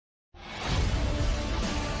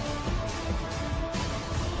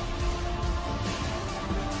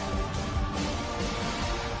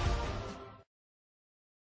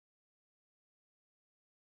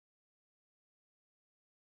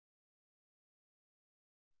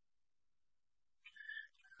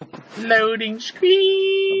Loading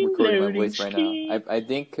screen. I'm recording my Loading voice right screen. now. I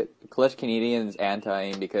think Clutch Canadian's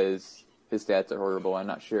anti-ing because his stats are horrible. I'm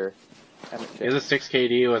not sure. He has a 6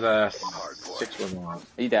 KD with a 6-1.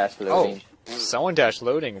 He dashed for loading. Oh, someone dashed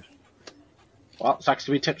loading. Well, sucks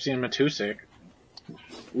to be tipsy and Matusik.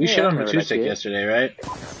 We shit on Matusik yesterday, right?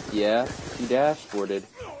 Yeah, he dashboarded.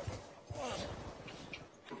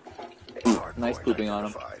 Nice pooping on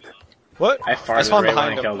him. What? I farted spawned right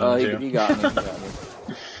when behind I killed him, Oh, too. he got me. He got me.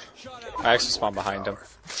 I actually spawned behind him.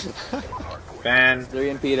 Ben, 3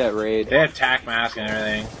 MP at raid. they have tac mask and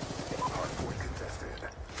everything.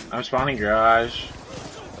 I'm spawning garage.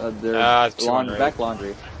 They're back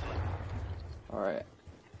laundry. Alright.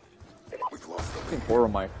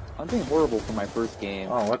 I'm doing horrible for my first game.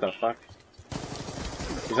 Oh, what the fuck?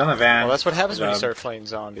 He's on the van. Well, that's what happens when you start playing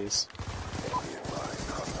zombies.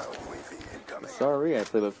 Sorry, I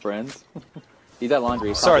play with friends. He's at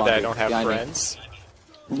laundry. Sorry laundry. that I don't have Behind friends.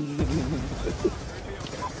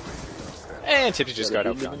 And Tipsy just got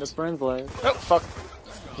outgunned. Friends life. Oh, fuck.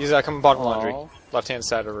 He's coming bottom laundry. Left hand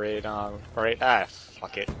side of raid. Right. Ah,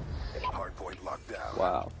 fuck it.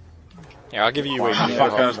 Wow. Yeah, I'll give you Wow, UAV.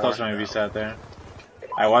 fuck, I was close to my VSAT there.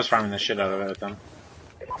 I was farming the shit out of it with them.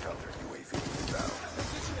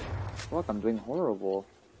 Fuck, I'm doing horrible.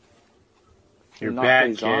 You're not bad, play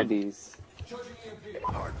kid. zombies.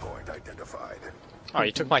 Oh,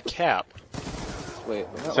 you took my cap. Wait,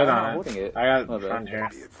 Sit I'm on holding it. I got Oh, it front here.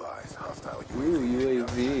 Ooh,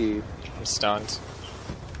 UAV. I'm stunned.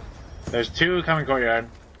 There's 2 coming courtyard.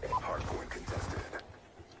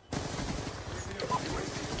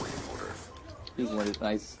 He's one is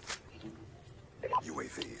nice.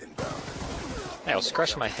 Hey, I was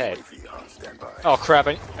crushing my head. Oh crap,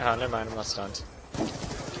 never mind, I'm not stunned.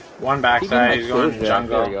 One backside, he's going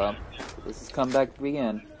jungle. There you go. This is comeback to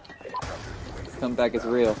begin. This comeback is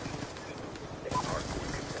real.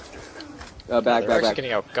 They're back. actually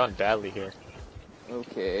getting outgunned badly here.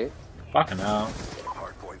 Okay. Fucking hell.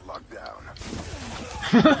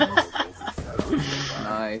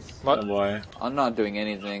 Nice. What? Oh boy. I'm not doing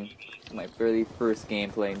anything. It's my very first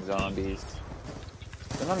game playing zombies.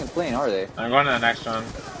 They're not even playing, are they? I'm going to the next one.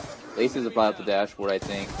 Ace is about the dashboard, I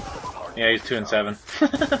think. Yeah, he's 2 and 7.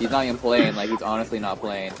 He's not even playing, like he's honestly not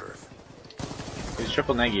playing. He's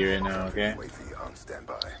triple neggy right now, okay?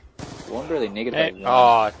 One barely negative Hey, by 1.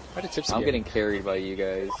 oh, why did Tipsy I'm get getting carried by you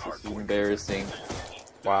guys. This is embarrassing.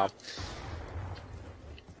 Wow.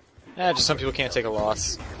 Yeah, just some people can't take a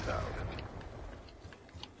loss.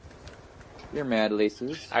 You're mad,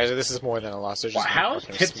 Laces. Actually, this is more than a loss. They're just How is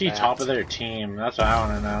fucking Tipsy smacked. top of their team? That's what I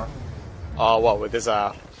want to know. Oh, what, with his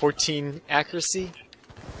 14 accuracy?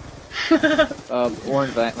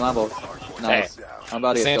 Orange Lambo. Nice. Hey, I'm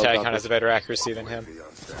about to this get anti-icon has a better accuracy than him.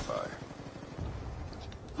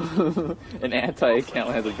 An anti-account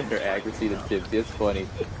has a better accuracy than Tipsy. It's funny.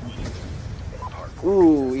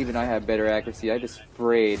 Ooh, even I have better accuracy. I just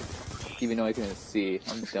sprayed, even though I couldn't see.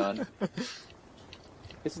 I'm done.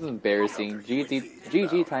 This is embarrassing.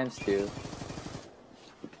 GG times 2.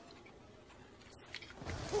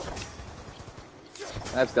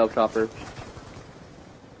 I have stealth chopper.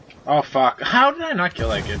 Oh fuck. How did I not kill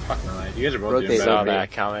that kid? Fuck no. You guys are both Rotate, doing Saw bad.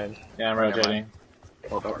 that coming. Yeah, I'm rotating.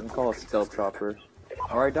 Hold up, I can call a stealth chopper.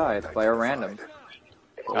 Or I died by a random.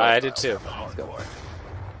 I did too. Let's go.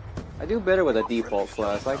 I do better with a default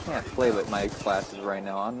class. I can't play with my classes right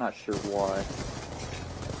now. I'm not sure why.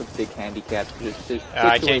 That's a big handicap.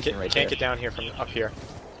 I can't get down here from up here.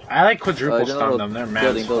 I like quadruple stun them. They're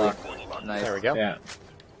mad as building. fuck. Nice. There we go. Yeah.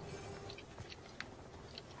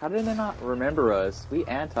 How did they not remember us? We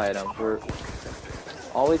antied them.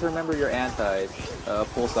 Always remember your antis.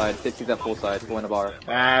 Full side. 50's at full side. Go in the bar.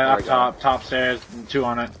 Up top stairs. 2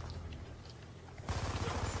 on it.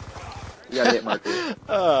 You gotta hit marker.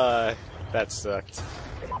 That sucked.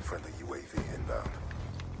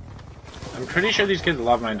 I'm pretty sure these kids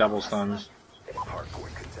love my double stuns. Like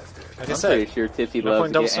I I'm said, pretty sure Tipsy no loves point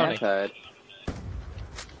to double get stunning. antied.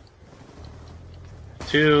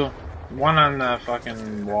 2. 1 on the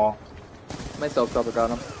fucking wall. My stealth chopper got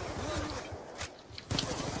him.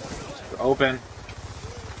 Open.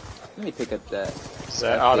 Let me pick up that.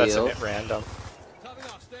 oh, that's a bit random.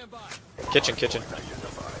 Kitchen.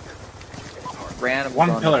 Random.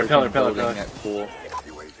 One pillar. At pool.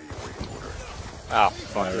 Oh,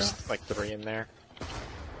 fuck, there's like 3 in there.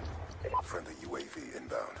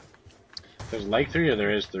 There's like 3 or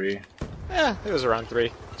there is 3? Yeah, it was around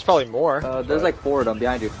 3. It's probably more. There's like 4 of them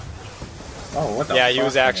behind you. Oh, what the Yeah, fuck? he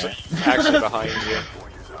was actually behind you.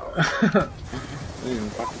 I didn't even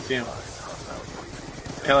fucking see him.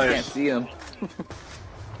 Can't Pillars. see him.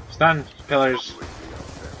 Stunned. Pillars.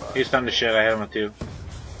 He's stunned to shit. I hit him with 2.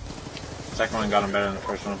 second one got him better than the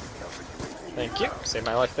first one. Thank you. Saved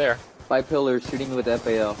my life there. 5 pillars shooting me with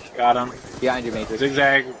FAL. Got him. Behind your Matrix.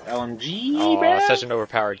 Zigzag LMG. Oh, man. such an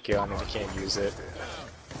overpowered gun if you can't use it.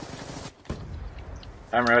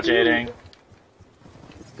 I'm rotating.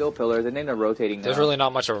 Let's go pillars. They named them rotating now. There's really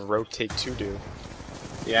not much of a rotate to do.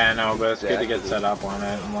 Yeah, I know, but it's good to get set up on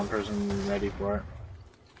it and one person ready for it.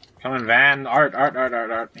 Coming Van. Art.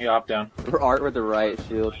 He hopped down. Art with the right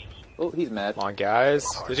shield. Oh, he's mad. Come on, guys.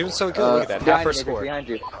 They're doing so good. Look at that. Half Behind our you, score. behind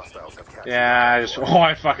you. Yeah,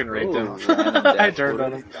 I fucking raped him. Random I dash turned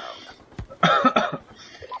on forward. him.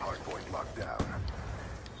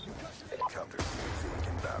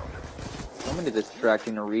 Somebody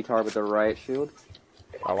distracting a retard with the right shield.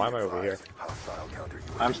 Oh, why am I over here?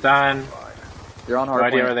 I'm stunned. They're on hard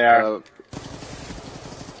Right point. over there.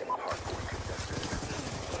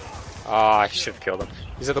 Oh, I should have killed him.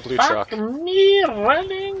 He's at the blue truck. Fuck me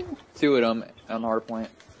running. 2 of them on hard point.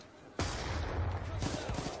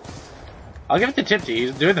 I'll give it to Tipsy.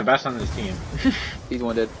 He's doing the best on this team. He's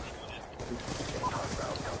wounded.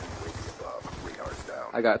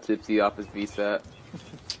 I got Tipsy off his V-set.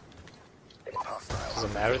 Does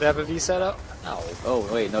it matter to have a V set up? No. Oh,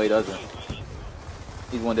 wait, no he doesn't.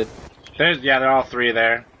 He's wounded. They're all 3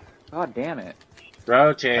 there. God damn it.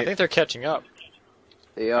 Rotate. I think they're catching up.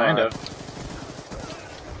 They are. Kind of.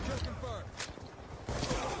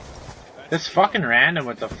 This fucking random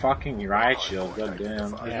with the fucking riot shield. God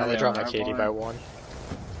damn. Yeah, they dropped my KD by 1.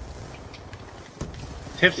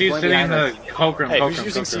 Tipsy's Going sitting in behind the coke room. Hey, coke who's room,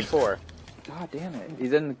 using coke room. C4? God damn it.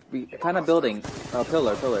 He's in the kind of building.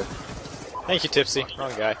 Pillar. Thank you, Tipsy.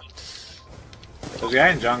 Wrong guy. There's a guy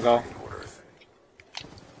in jungle.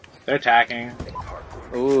 They're attacking.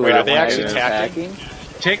 Ooh, Wait, are they that actually one is attacking?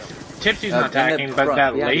 Tipsy's not in the attacking, but front,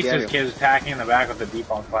 that behind you. Laces kid is attacking in the back with the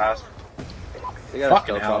default class. They got a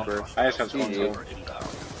Fucking stealth hell. chopper. I just got spun. GG.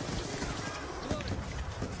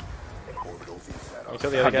 You kill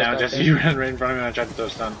the other God damn, guy. Jesse, you ran right in front of me and I tried to throw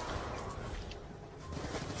stun.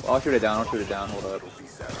 Well, I'll shoot it down. Hold up. I'm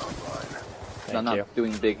Thank you. not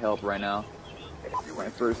doing big help right now. My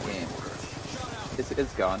first game.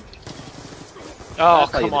 It's gone. Oh,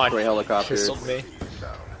 That's how you come on. destroy helicopters. Pistoled me.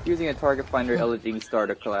 Using a target finder LG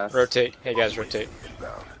starter class. Rotate. Hey guys, rotate.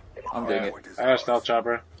 I'm doing it. I got a stealth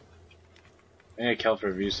chopper. I need a kill for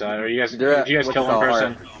a view side. Or you guys, They're if you guys at- kill what's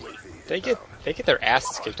one it person. called? They get their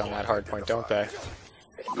asses kicked on that hard point, don't they?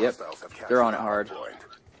 Yep. They're on it hard.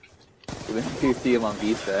 Even if you see them on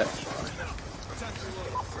V-set.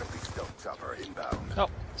 Oh,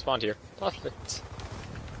 spawned here. Perfect.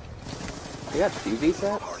 They got 2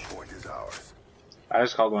 V-sets? I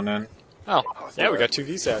just called one in. Oh, yeah, we got 2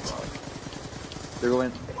 V-sets. They're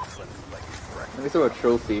going... Let me throw a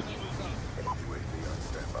trophy.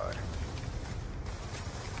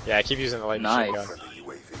 Yeah, I keep using the light machine gun. Nice.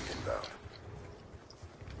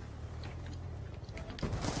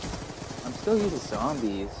 I'm still using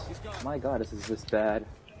zombies. My god, this is this bad.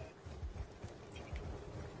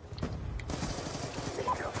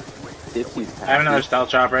 I have another stealth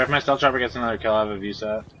chopper. If my stealth chopper gets another kill, I have a view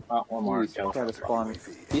set. Oh, one more He's kill. trying to spawn.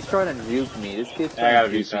 He's trying to juke me. This kid's Yeah, I got a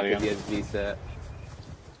trying to juke V-set me because he again. has V-set.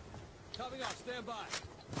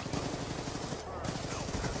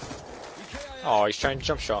 Oh, he's trying to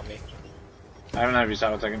jump shot me. I have another view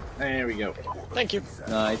set. 1 second. There we go. Thank you.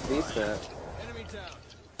 Nice V-set.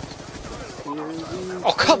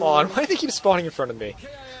 Oh, come on. Why do they keep spawning in front of me?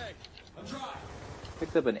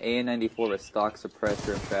 Picked up an AN-94 with stock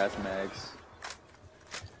suppressor and fast mags.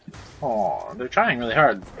 Oh, they're trying really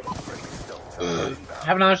hard.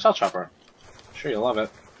 Have another stealth chopper. I'm sure you'll love it.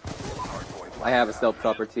 I have a stealth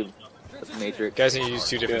chopper too. With Matrix. Guys need to use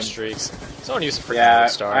 2 different Good. streaks. Someone use a freaking Yeah,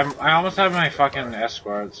 Gold Star. I almost have my fucking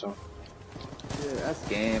escort, so. Yeah, that's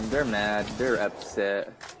game. They're mad. They're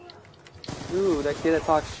upset. Ooh, that kid that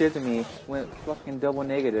talked shit to me went fucking double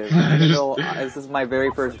negative. Even though this is my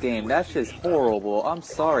very first game. That's just horrible. I'm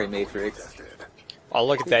sorry, Matrix. Oh,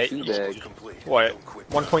 look at that. Teabag. What?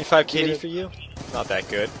 1.5 KD for you? Not that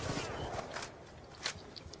good.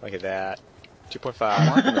 Look at that. 2.5.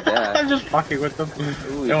 want them to dash. I'm just fucking with them.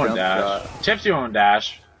 Ooh, They won't jump dash. shot. Tipsy won't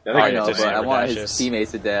dash. The other Oh, guy I know, Tipsy but I never want his dashes.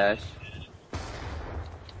 teammates to dash.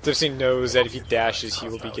 Tipsy knows that if he dashes, he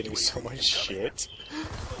will be getting so much shit.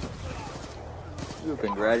 Ooh,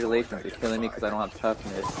 congratulations for killing me because I don't have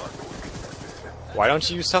toughness. Why don't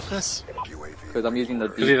you use toughness? Because I'm using the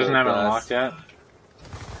Because he doesn't have it class. unlocked yet.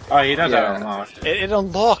 Oh, he does have Yeah. it unlocked. It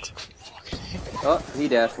unlocks. Oh, he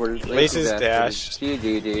dashed for it. Laces dash.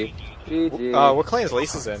 GG. GG. What clan is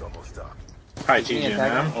Laces in? Probably Can you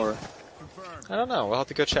attack him, TGNM. or I don't know. We'll have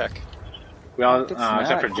to go check. We all, Get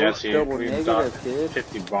except for smacked. Jesse. Double We negative, got kid.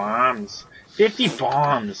 50 bombs. 50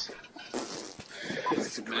 bombs!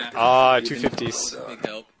 250s. Big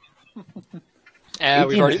help. And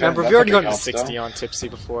we've 18%, already that's a gone big to help, 60 though. on Tipsy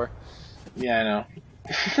before. Yeah, I know.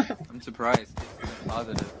 I'm surprised.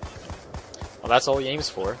 Positive. Well, that's all he aims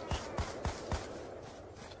for.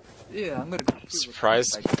 Yeah, I'm gonna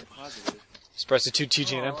Surprised. positive. Surprised the 2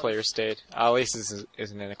 TGNM players stayed. Laces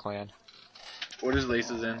isn't in a clan. What is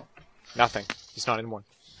Laces in? Nothing. He's not in one.